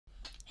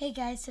Hey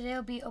guys, today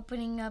I'll be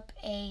opening up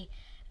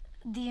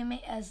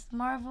as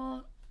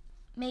Marvel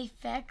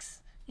MAFEX,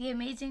 The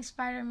Amazing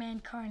Spider-Man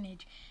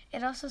Carnage.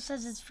 It also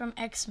says it's from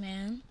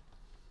X-Men.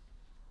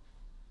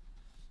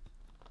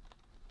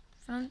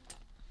 Front,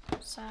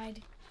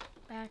 side,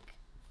 back,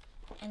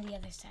 and the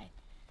other side.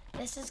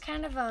 This is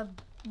kind of a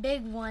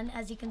big one,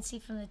 as you can see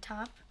from the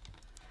top.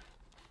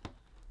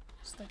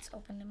 So let's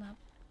open them up.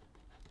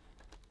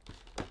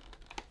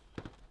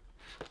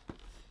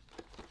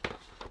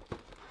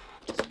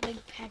 Big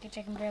package,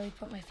 I can barely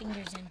put my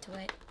fingers into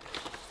it.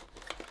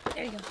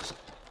 There you go.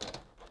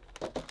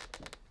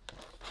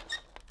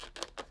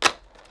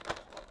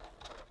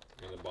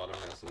 And the bottom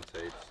has some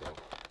tape, so.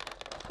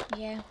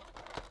 Yeah.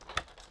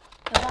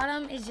 The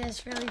bottom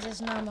is really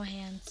just normal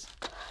hands.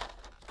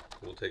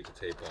 We'll take the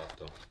tape off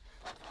though.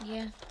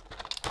 Yeah.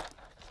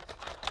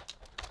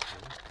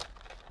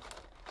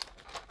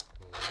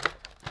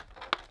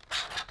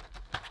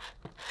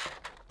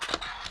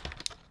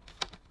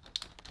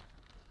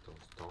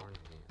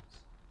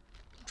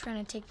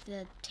 Trying to take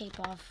the tape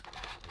off.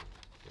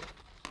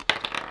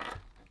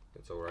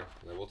 It's alright.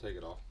 Yeah, we'll take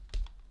it off.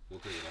 We'll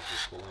take it off.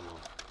 Just pull it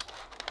off.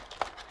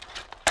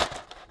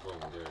 Boom,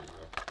 there you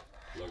go.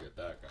 Look at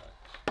that guy.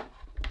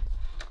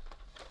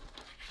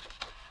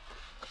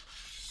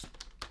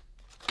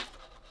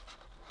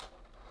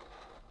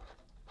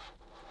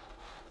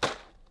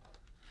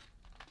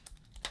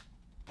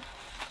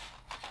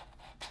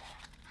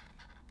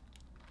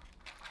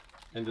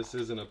 And this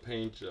isn't a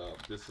paint job.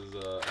 This is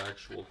a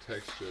actual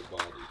textured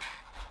body.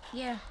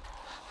 Yeah.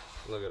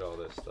 Look at all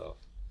this stuff.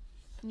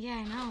 Yeah,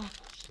 I know.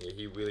 Yeah,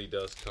 he really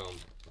does come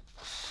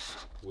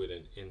with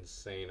an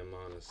insane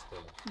amount of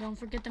stuff. Don't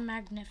forget the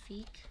magnet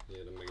feet.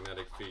 Yeah, the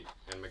magnetic feet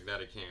and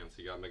magnetic hands.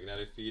 He got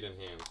magnetic feet and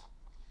hands.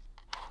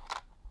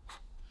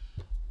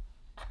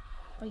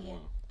 Oh yeah.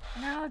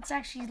 Wow. Now let's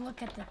actually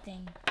look at the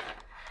thing.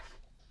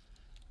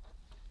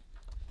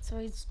 So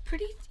he's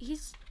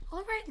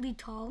alrightly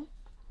tall.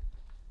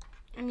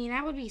 I mean,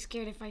 I would be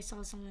scared if I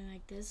saw something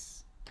like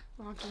this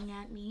walking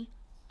at me.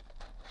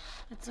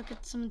 Let's look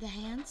at some of the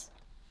hands.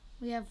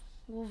 We have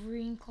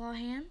Wolverine claw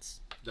hands.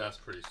 That's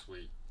pretty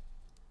sweet.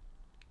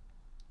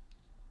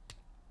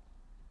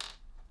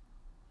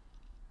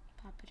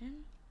 Pop it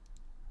in.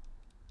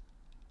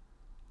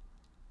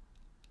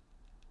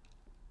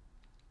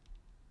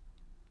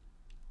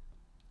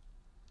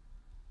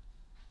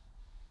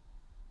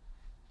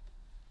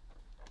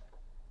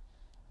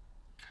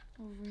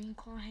 Wolverine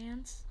claw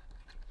hands.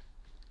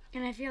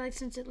 And I feel like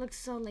since it looks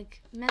so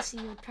messy,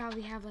 you would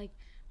probably have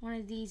one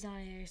of these on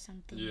it or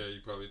something. Yeah,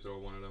 you probably throw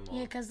one of them on.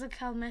 Yeah, because look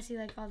how messy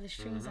all the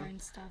strings are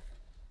and stuff.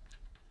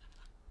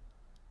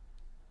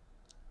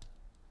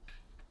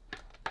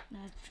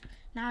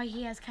 Now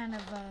he has kind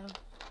of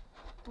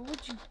what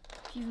would you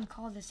even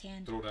call this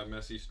hand? Throw that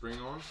messy string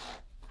on.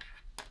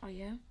 Oh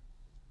yeah?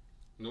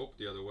 Nope,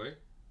 the other way.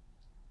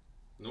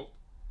 Nope.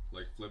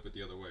 Flip it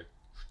the other way.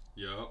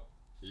 Yup.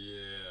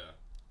 Yeah.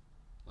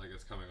 Like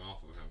it's coming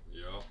off of him.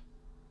 Yup.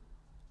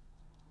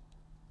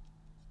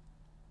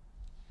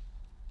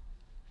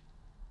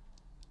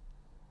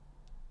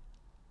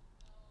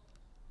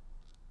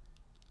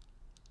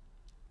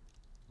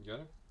 You got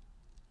it?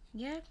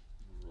 Yeah.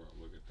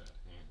 Look at that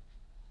hand.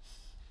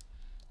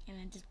 And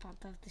it just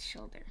popped off the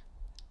shoulder.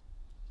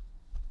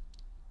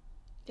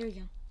 There we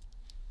go.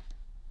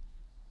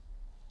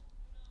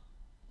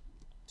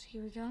 So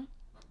here we go.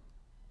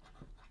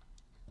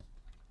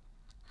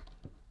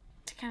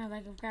 It's kind of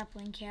like a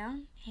grappling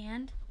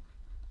hand.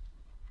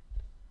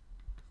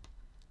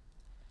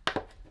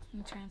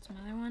 I'm trying some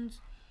other ones.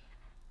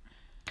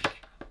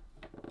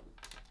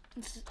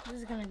 This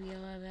is going to be a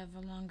little bit of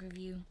a longer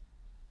view.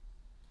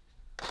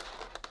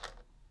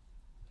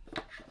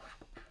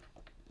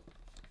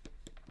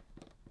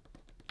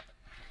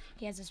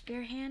 He has a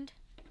spear hand.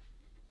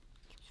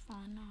 Keeps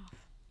falling off.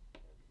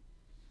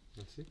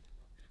 Let's see.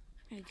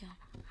 There you go.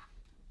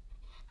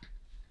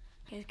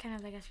 He has kind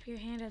of like a spear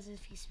hand, as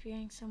if he's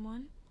spearing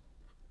someone.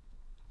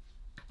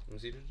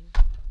 Let me see.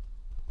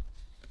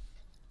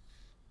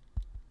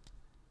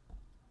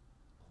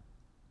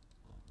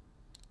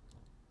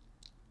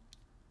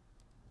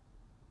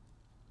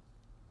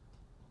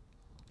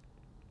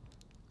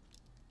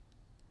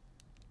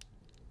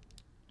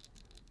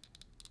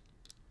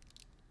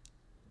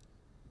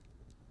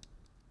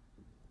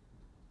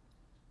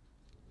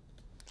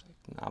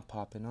 Not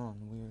popping on,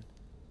 weird.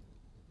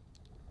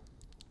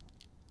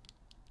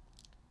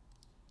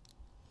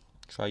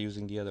 Try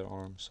using the other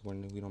arm so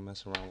we don't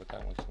mess around with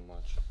that one too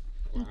much.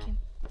 Wow. Okay.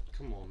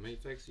 Come on,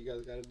 MAFEX, you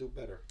guys gotta do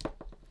better.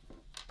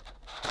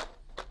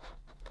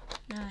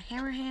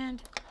 Hammer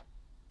hand.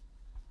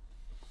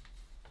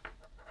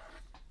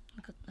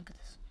 Look at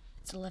this.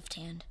 It's a left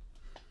hand.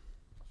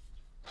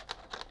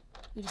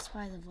 We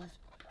despise the left.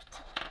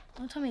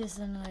 Don't tell me this is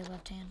another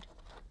left hand.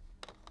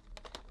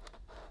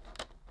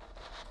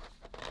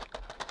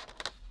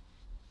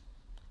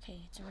 Okay,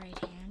 it's a right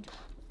hand.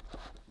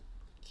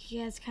 He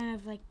has kind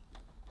of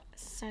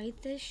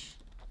scythe-ish.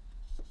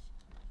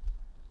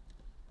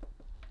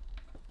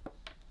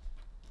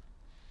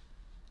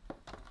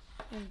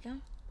 There we go.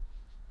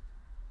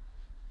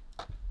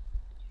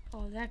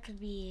 Oh, that could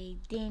be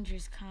a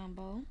dangerous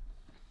combo.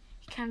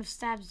 He kind of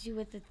stabs you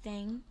with the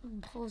thing,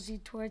 pulls you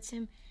towards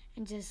him,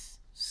 and just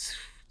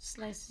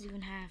slices you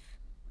in half.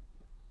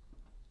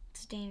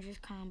 It's a dangerous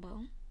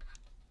combo.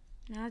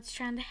 Now let's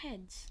try on the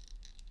heads.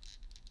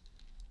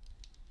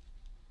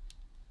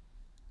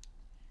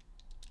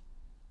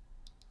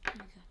 There we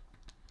go.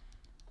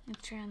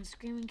 Let's try on the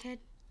screaming kid.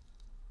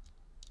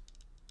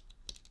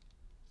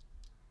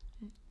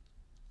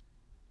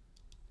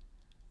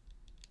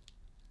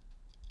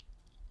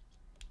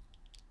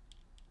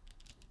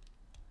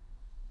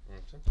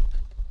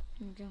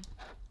 Here we go.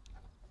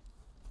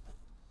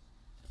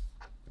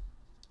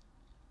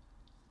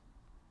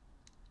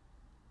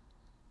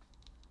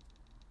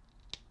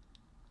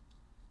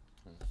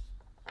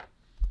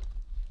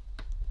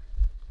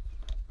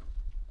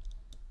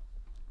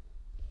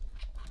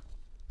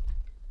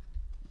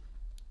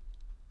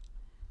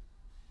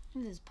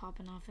 I'm just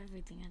popping off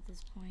everything at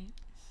this point.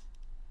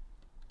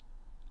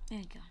 There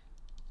we go.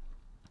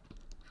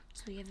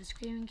 So we have the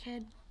screaming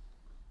kid.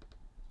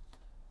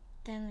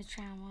 Then let's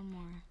try on one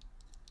more.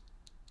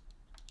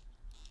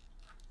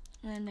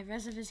 And then the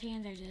rest of his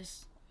hands are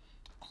just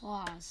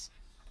claws.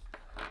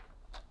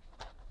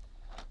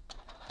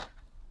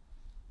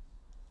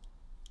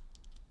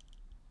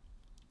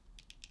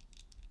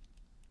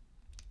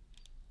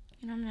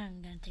 You know, I'm not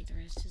even gonna take the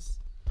risk. Just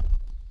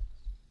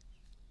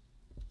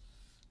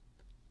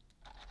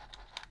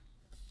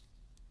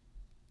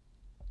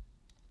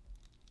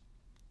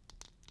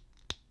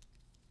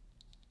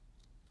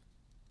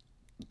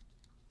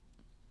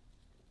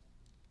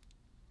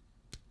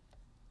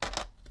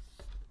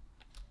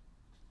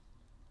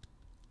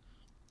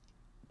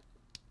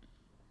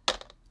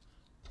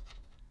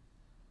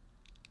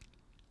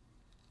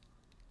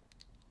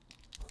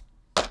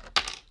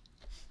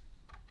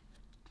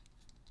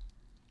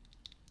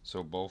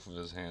So both of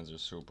his hands are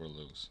super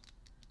loose.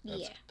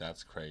 yeah.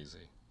 That's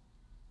crazy.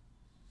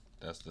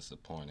 That's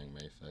disappointing,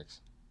 MAFEX.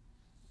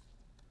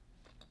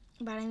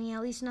 But I mean,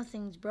 at least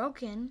nothing's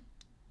broken.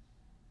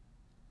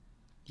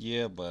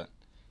 Yeah, but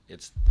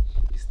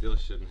He still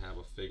shouldn't have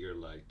a figure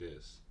like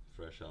this,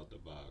 fresh out the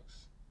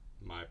box.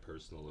 My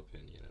personal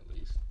opinion, at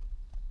least.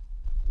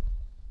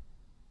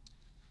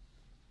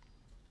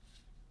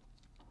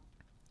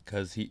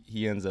 because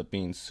he ends up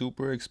being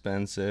super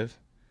expensive.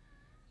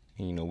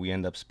 And, you know, we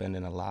end up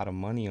spending a lot of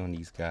money on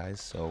these guys.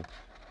 So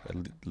at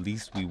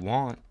least we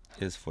want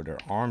is for their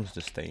arms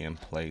to stay in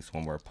place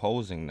when we're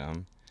posing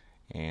them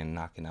and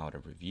knocking out a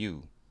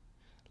review.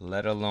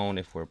 Let alone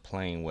if we're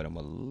playing with them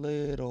a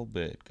little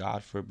bit.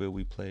 God forbid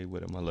we play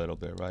with them a little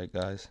bit, right,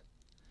 guys?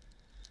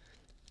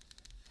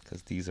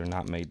 Because these are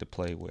not made to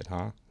play with,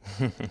 huh?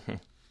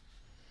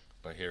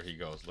 But here he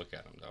goes. Look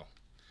at him, though.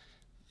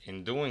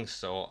 In doing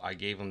so, I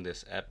gave him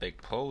this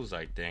epic pose,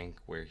 I think,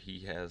 where he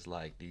has,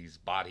 like, these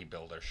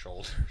bodybuilder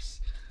shoulders.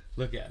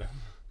 Look at him.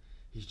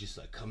 He's just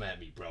like, come at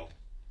me, bro.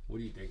 What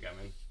do you think I'm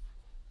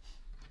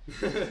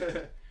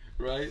in?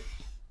 Right?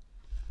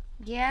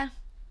 Yeah.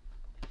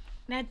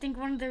 And I think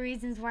one of the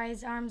reasons why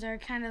his arms are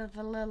kind of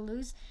a little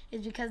loose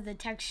is because of the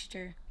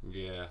texture.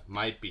 Yeah,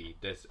 might be.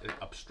 That's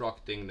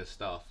obstructing the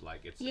stuff.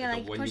 Like it's Yeah,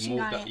 like when pushing you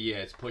move on it. yeah,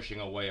 it's pushing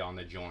away on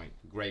the joint.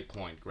 Great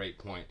point. Great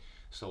point.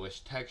 So its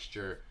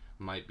texture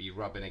might be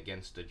rubbing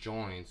against the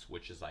joints,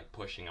 which is like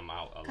pushing them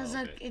out a Because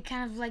little like bit. it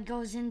kind of like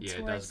goes into Yeah,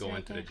 it does go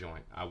into the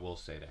joint. I will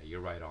say that. You're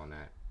right on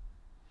that.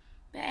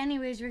 But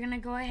anyways, we're gonna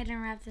go ahead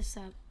and wrap this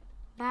up.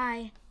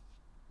 Bye.